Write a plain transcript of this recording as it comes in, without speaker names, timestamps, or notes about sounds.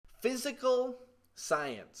Physical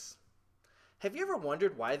science. Have you ever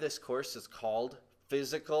wondered why this course is called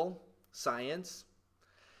Physical Science?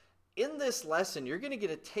 In this lesson, you're going to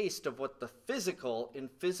get a taste of what the physical in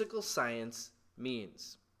physical science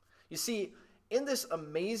means. You see, in this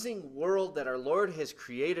amazing world that our Lord has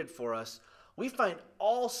created for us, we find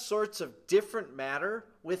all sorts of different matter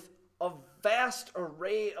with a vast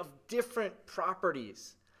array of different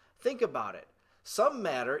properties. Think about it. Some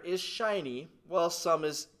matter is shiny, while some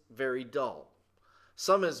is very dull.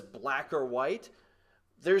 Some is black or white.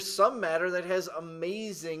 There's some matter that has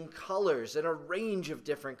amazing colors and a range of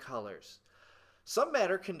different colors. Some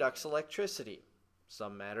matter conducts electricity.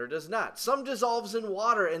 Some matter does not. Some dissolves in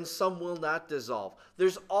water and some will not dissolve.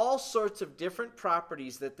 There's all sorts of different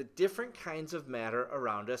properties that the different kinds of matter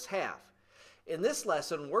around us have. In this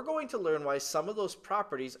lesson, we're going to learn why some of those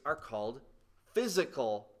properties are called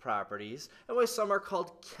physical properties and why some are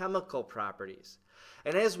called chemical properties.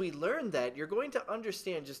 And as we learn that, you're going to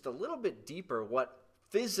understand just a little bit deeper what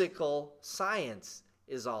physical science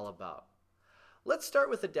is all about. Let's start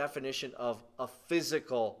with the definition of a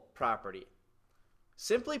physical property.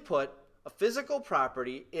 Simply put, a physical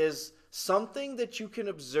property is something that you can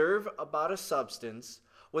observe about a substance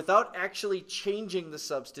without actually changing the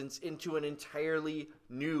substance into an entirely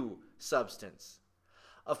new substance.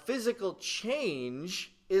 A physical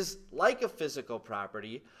change is like a physical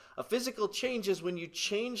property. A physical change is when you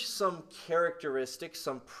change some characteristic,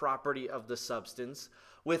 some property of the substance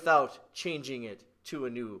without changing it to a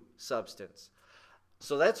new substance.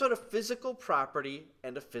 So that's what a physical property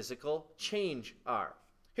and a physical change are.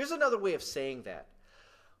 Here's another way of saying that.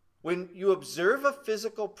 When you observe a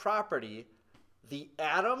physical property, the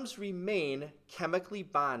atoms remain chemically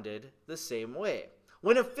bonded the same way.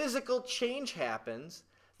 When a physical change happens,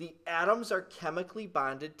 the atoms are chemically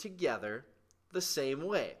bonded together the same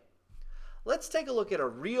way. Let's take a look at a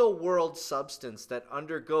real-world substance that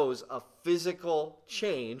undergoes a physical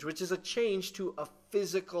change, which is a change to a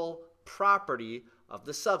physical property of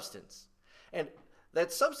the substance. And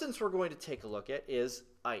that substance we're going to take a look at is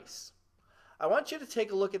ice. I want you to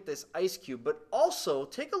take a look at this ice cube, but also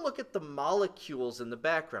take a look at the molecules in the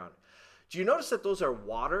background. Do you notice that those are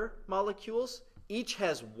water molecules? Each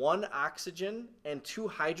has one oxygen and two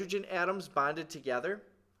hydrogen atoms bonded together.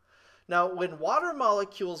 Now, when water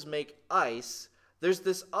molecules make ice, there's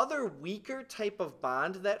this other weaker type of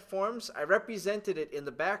bond that forms. I represented it in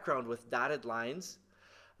the background with dotted lines.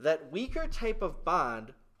 That weaker type of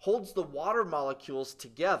bond holds the water molecules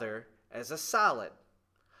together as a solid.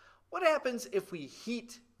 What happens if we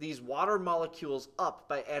heat these water molecules up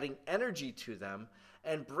by adding energy to them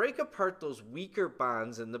and break apart those weaker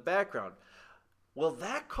bonds in the background? Will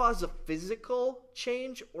that cause a physical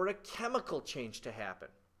change or a chemical change to happen?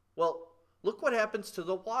 Well, look what happens to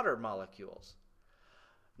the water molecules.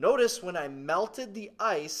 Notice when I melted the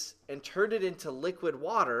ice and turned it into liquid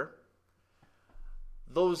water,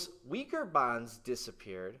 those weaker bonds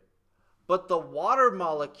disappeared, but the water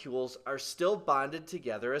molecules are still bonded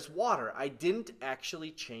together as water. I didn't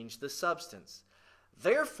actually change the substance.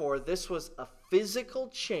 Therefore, this was a physical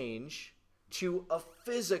change to a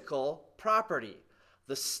physical property.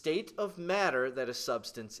 The state of matter that a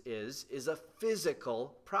substance is a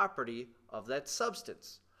physical property of that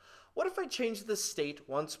substance. What if I change the state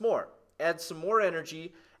once more, add some more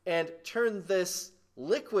energy, and turn this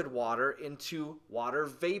liquid water into water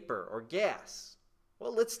vapor or gas?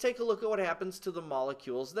 Well, let's take a look at what happens to the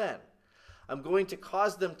molecules then. I'm going to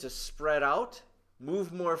cause them to spread out,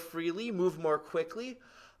 move more freely, move more quickly,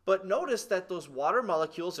 but notice that those water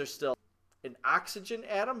molecules are still an oxygen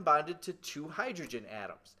atom bonded to two hydrogen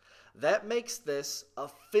atoms. That makes this a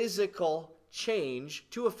physical change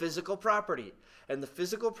to a physical property. And the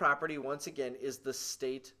physical property, once again, is the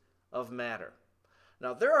state of matter.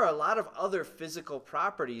 Now, there are a lot of other physical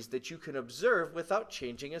properties that you can observe without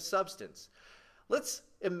changing a substance. Let's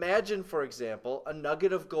imagine, for example, a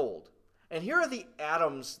nugget of gold. And here are the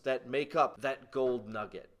atoms that make up that gold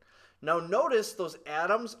nugget. Now notice those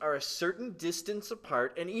atoms are a certain distance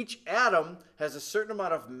apart, and each atom has a certain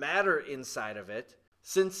amount of matter inside of it.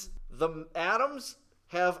 Since the atoms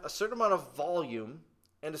have a certain amount of volume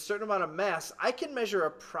and a certain amount of mass, I can measure a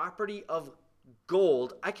property of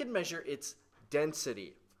gold. I can measure its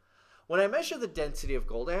density. When I measure the density of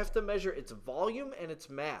gold, I have to measure its volume and its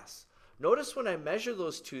mass. Notice when I measure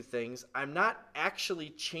those two things, I'm not actually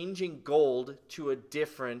changing gold to a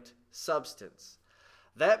different substance.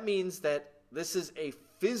 That means that this is a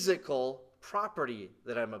physical property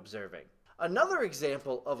that I'm observing. Another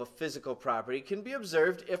example of a physical property can be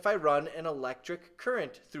observed if I run an electric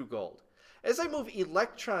current through gold. As I move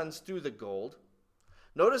electrons through the gold,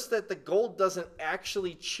 Notice that the gold doesn't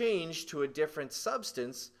actually change to a different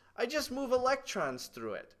substance. I just move electrons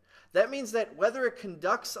through it. That means that whether it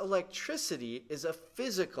conducts electricity is a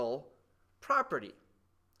physical property.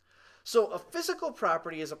 So a physical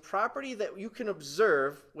property is a property that you can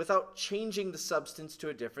observe without changing the substance to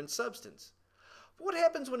a different substance. But what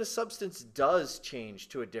happens when a substance does change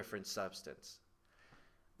to a different substance?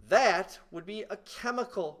 That would be a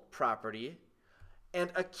chemical property, and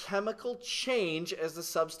a chemical change as the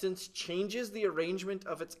substance changes the arrangement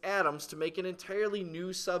of its atoms to make an entirely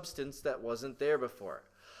new substance that wasn't there before.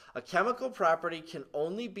 A chemical property can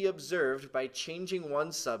only be observed by changing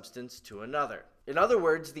one substance to another. In other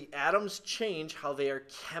words, the atoms change how they are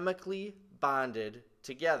chemically bonded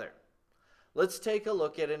together. Let's take a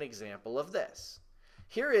look at an example of this.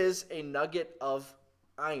 Here is a nugget of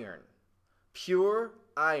iron, pure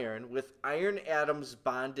iron with iron atoms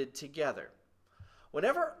bonded together.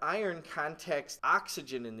 Whenever iron contacts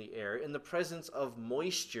oxygen in the air in the presence of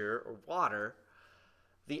moisture or water,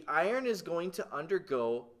 the iron is going to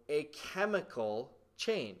undergo a chemical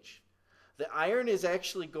change. The iron is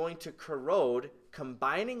actually going to corrode,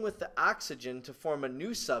 combining with the oxygen to form a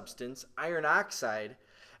new substance, iron oxide,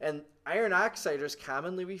 and iron oxide is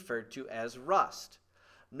commonly referred to as rust.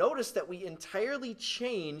 Notice that we entirely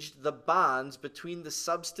changed the bonds between the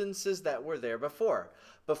substances that were there before.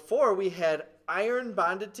 Before, we had iron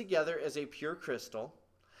bonded together as a pure crystal,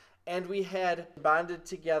 and we had bonded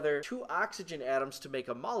together two oxygen atoms to make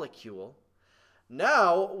a molecule.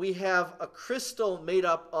 Now we have a crystal made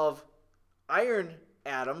up of iron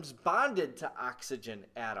atoms bonded to oxygen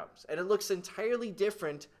atoms, and it looks entirely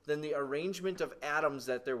different than the arrangement of atoms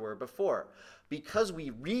that there were before. Because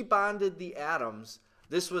we rebonded the atoms,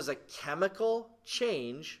 this was a chemical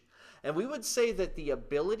change, and we would say that the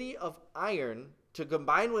ability of iron to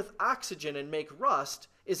combine with oxygen and make rust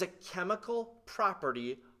is a chemical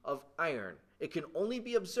property of iron. It can only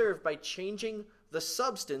be observed by changing the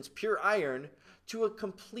substance, pure iron, to a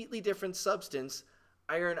completely different substance,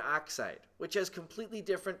 iron oxide, which has completely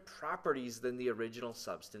different properties than the original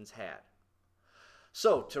substance had.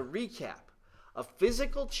 So, to recap, a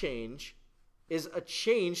physical change is a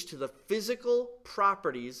change to the physical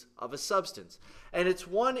properties of a substance. And it's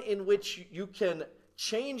one in which you can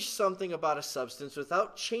change something about a substance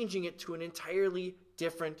without changing it to an entirely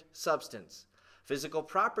different substance. Physical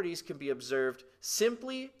properties can be observed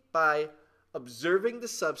simply by observing the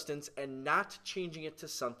substance and not changing it to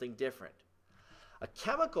something different. A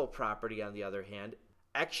chemical property, on the other hand,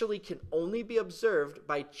 actually can only be observed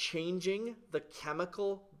by changing the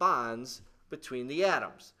chemical bonds between the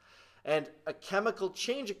atoms. And a chemical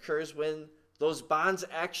change occurs when those bonds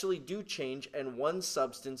actually do change and one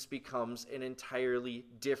substance becomes an entirely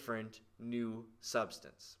different new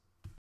substance.